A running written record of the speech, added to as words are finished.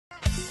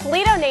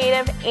Toledo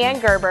native Ann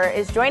Gerber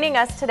is joining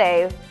us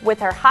today with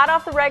her hot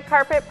off the red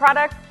carpet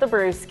product, the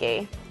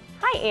BrewsKey.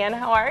 Hi Ann,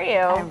 how are you?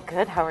 I'm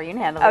good. How are you,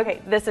 Natalie?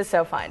 Okay, this is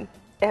so fun.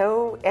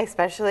 Oh,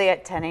 especially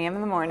at 10 a.m.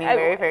 in the morning.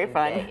 Very, very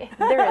fun.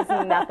 There is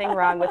nothing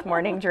wrong with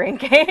morning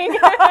drinking.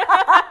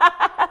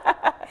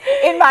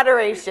 In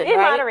moderation, In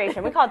right?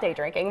 moderation. We call it day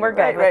drinking. We're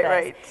good with this.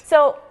 Right.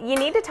 So you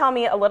need to tell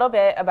me a little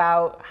bit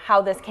about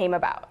how this came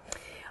about.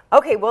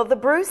 Okay, well, the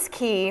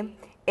BrewsKey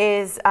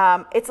is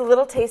it's a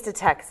little taste of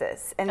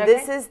Texas, and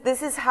Okay.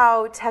 this is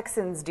how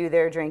Texans do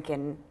their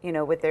drinking. You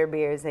know, with their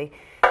beers, they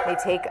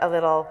take a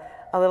little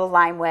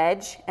lime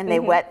wedge and they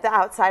wet the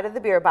outside of the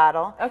beer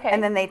bottle. Okay.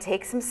 And then they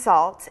take some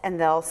salt and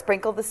they'll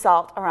sprinkle the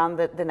salt around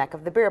the neck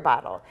of the beer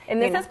bottle.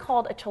 And this is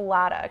called a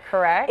chelada,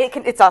 correct?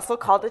 It's also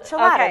called a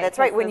chelada. Okay, That's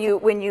right. When you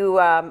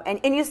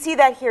and you see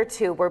that here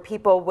too, where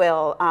people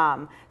will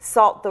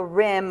salt the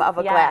rim of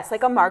a glass,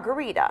 like a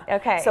margarita.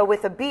 Okay. So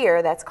with a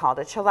beer, that's called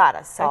a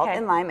chelada. Salt Okay.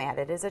 and lime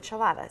added is a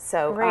chelada.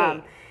 So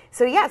Great.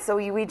 so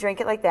we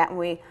drink it like that, and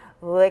we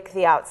lick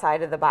the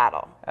outside of the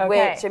bottle. Okay.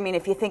 Which, I mean,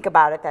 if you think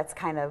about it, that's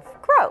kind of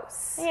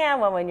gross. Yeah,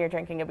 well, when you're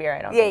drinking a beer,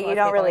 I don't Yeah, think you most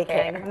don't people really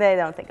care. care. They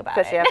don't think about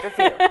Especially it. after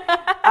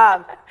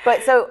a few.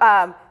 But so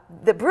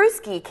the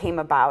BrewsKey came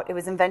about. It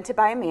was invented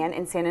by a man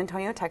in San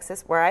Antonio,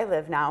 Texas, where I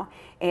live now.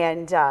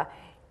 And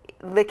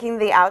licking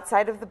the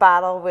outside of the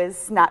bottle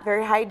was not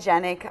very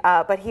hygienic.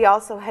 But he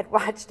also had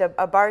watched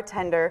a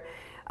bartender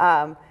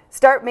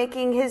start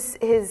making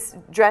his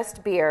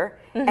dressed beer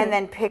and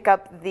then pick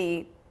up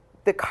the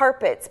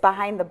carpets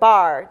behind the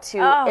bar to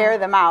air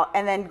them out,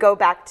 and then go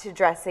back to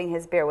dressing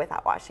his beer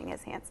without washing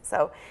his hands.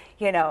 So,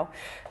 you know.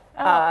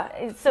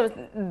 So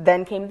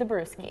then came the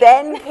BrewsKey.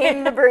 Then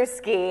came the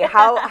BrewsKey.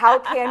 How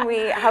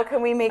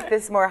can we make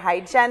this more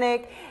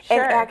hygienic?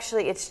 Sure. And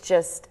actually, it's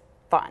just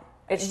fun.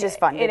 It's just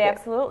fun to It do.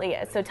 absolutely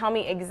is. So tell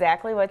me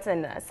exactly what's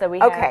in this. So we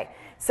Okay.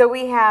 So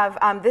we have,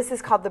 this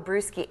is called the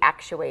BrewsKey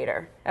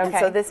actuator. And Okay.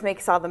 so this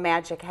makes all the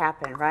magic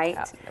happen, right?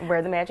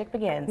 where the magic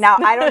begins. Now,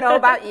 I don't know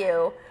about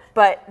you,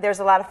 but there's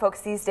a lot of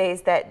folks these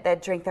days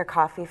that drink their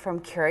coffee from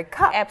Keurig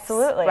cups.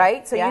 Absolutely.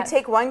 Right? So Yes. you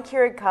take one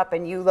Keurig cup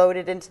and you load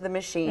it into the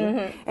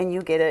machine and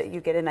you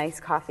get a nice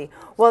coffee.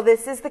 Well,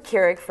 this is the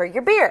Keurig for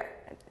your beer.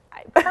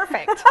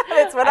 Perfect.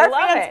 That's what I our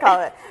love fans it.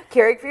 call it.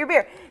 Keurig for your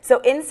beer. So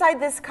inside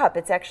this cup,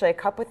 it's actually a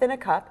cup within a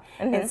cup.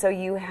 And so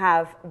you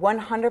have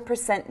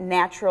 100%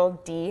 natural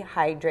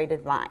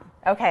dehydrated lime.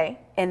 Okay.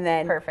 And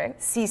then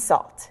Perfect. sea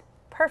salt.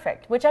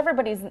 Perfect. Which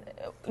everybody's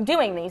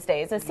doing these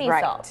days is sea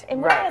Right, salt.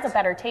 And that right. has a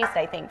better taste,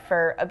 I think,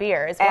 for a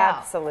beer as well.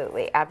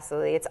 Absolutely,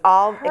 absolutely. It's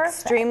all Perfect.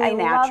 extremely I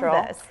love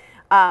natural. this.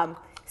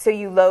 So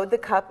you load the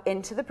cup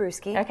into the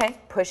BrewsKey. Okay.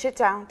 Push it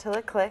down till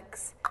it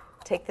clicks.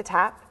 Take the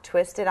top,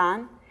 twist it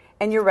on,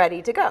 and you're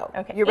ready to go.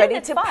 Okay. You're And ready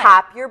it's to fun.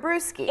 pop your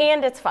BrewsKey.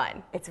 And it's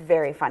fun. It's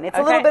very fun. It's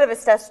a Okay. little bit of a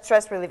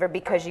stress reliever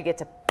because you get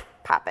to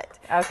pop it.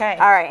 Okay.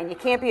 All right, and you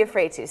can't be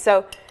afraid to.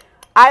 So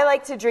I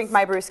like to drink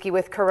my BrewsKey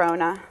with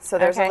Corona. So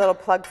there's Okay. a little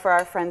plug for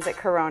our friends at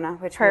Corona,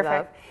 which we love.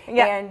 Perfect.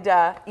 Yeah.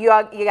 And you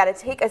got to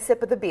take a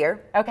sip of the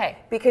beer. Okay.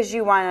 Because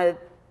you want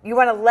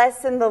to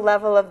lessen the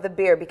level of the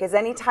beer, because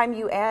anytime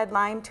you add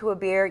lime to a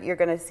beer, you're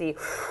going to see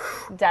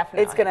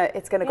Definitely.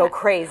 it's gonna go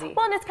crazy.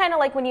 Well, and it's kind of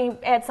like when you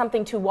add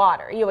something to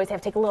water. You always have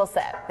to take a little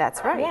sip.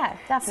 That's right. Yeah,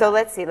 definitely. So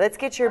let's see. Let's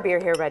get your beer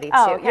here ready too.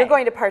 Oh, okay. You're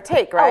going to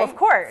partake, right? Oh, of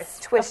course.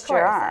 Twist Of your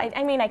course. arm.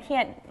 I mean, I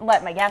can't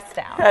let my guests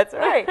down. That's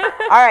right.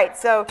 All right.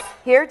 So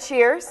here,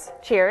 cheers.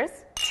 Cheers.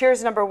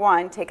 Cheers number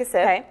one. Take a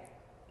sip. Okay.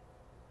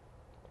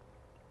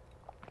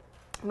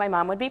 My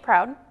mom would be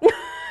proud.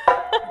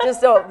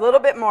 Just a little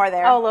bit more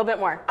there. Oh, a little bit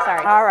more.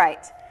 Sorry. All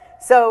right.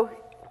 So,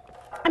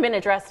 I'm in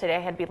a dress today. I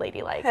had to be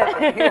ladylike.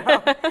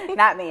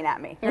 not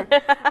me.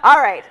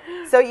 All right.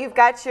 So you've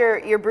got your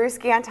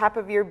BrewsKey on top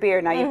of your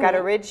beer. Now you've got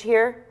a ridge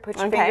here. Put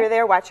your Okay. finger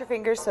there. Watch your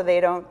fingers so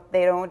they don't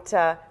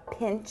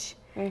pinch.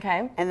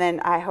 Okay. And then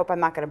I hope I'm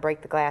not going to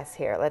break the glass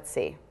here. Let's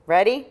see.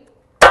 Ready?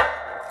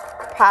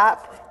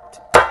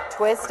 Pop,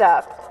 twist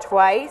up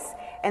twice,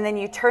 and then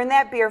you turn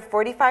that beer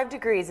 45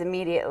 degrees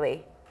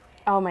immediately.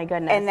 Oh my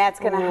goodness. And that's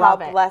going to Love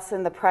help it.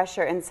 lessen the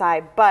pressure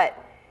inside. But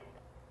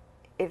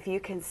if you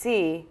can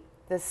see,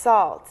 the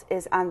salt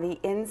is on the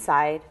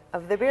inside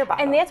of the beer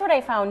bottle. And that's what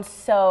I found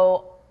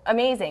so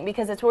amazing,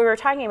 because it's what we were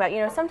talking about. You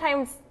know,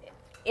 sometimes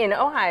in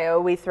Ohio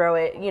we throw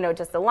it, you know,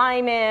 just a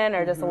lime in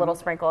or just a little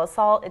sprinkle of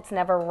salt. It's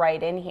never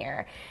right in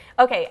here.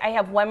 Okay, I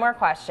have one more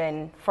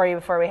question for you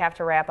before we have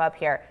to wrap up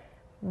here.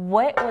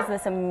 What was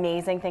this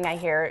amazing thing I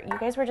hear? You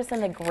guys were just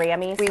in the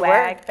Grammy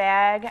swag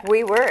bag.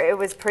 We were. It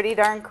was pretty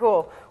darn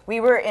cool. We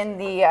were in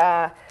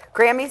the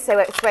Grammy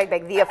swag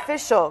bag, the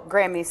official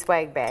Grammy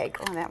swag bag.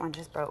 Oh, that one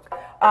just broke.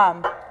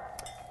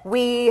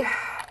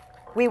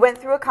 We went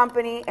through a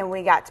company and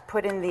we got to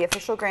put in the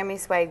official Grammy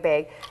swag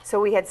bag.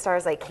 So we had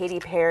stars like Katy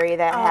Perry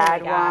that Oh my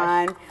had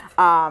gosh.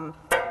 one.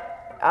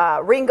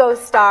 Ringo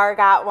Starr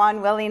got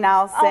one, Willie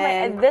Nelson. Oh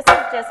my, this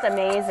is just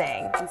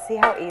amazing. And see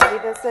how easy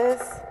this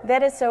is?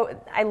 That is so,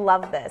 I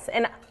love this.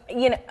 And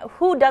you know,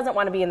 who doesn't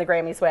want to be in the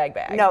Grammy swag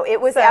bag? No, it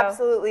was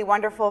absolutely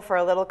wonderful for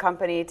a little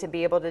company to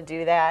be able to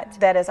do that.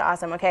 That is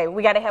awesome. Okay,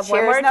 we got to have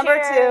one more Cheers number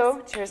cheers.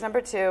 2. Cheers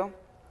number 2.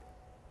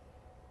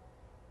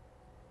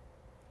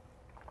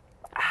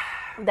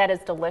 That is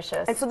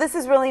delicious. And so this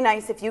is really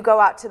nice if you go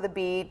out to the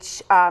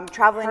beach,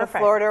 traveling to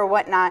Florida or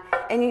whatnot,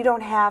 and you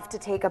don't have to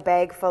take a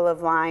bag full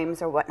of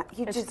limes or whatnot.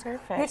 You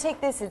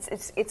take this.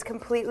 It's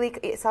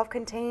completely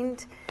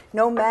self-contained.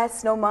 No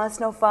mess, no muss,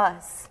 no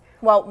fuss.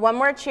 Well, one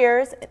more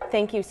cheers.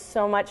 Thank you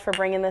so much for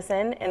bringing this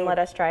in and let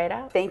us try it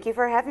out. Thank you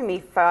for having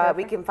me.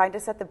 We can find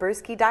us at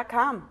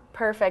thebrewskey.com.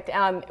 Perfect.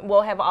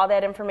 We'll have all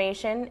that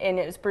information, and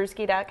it's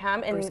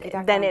brewskey.com,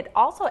 and then it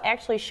also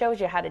actually shows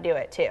you how to do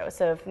it too.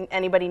 So if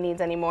anybody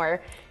needs any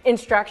more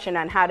instruction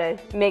on how to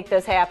make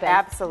this happen.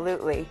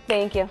 Absolutely.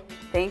 Thank you.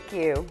 Thank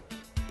you.